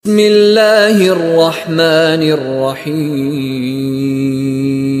बिस्मिल्लाहिर रहमानिर रहीम।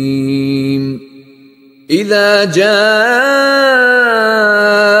 इज़ा जाअ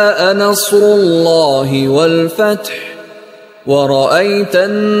नस्रुल्लाहि वल फथ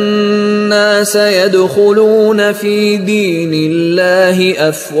वरअयतन नास यदखुलून फी दीनिल्लाहि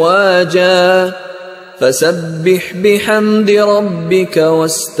अफ़वाजा फसब्बिह बिहम्दि रब्बिका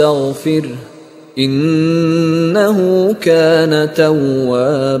वस्तगफिरह इन्नहु कान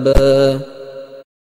तव्वाबा।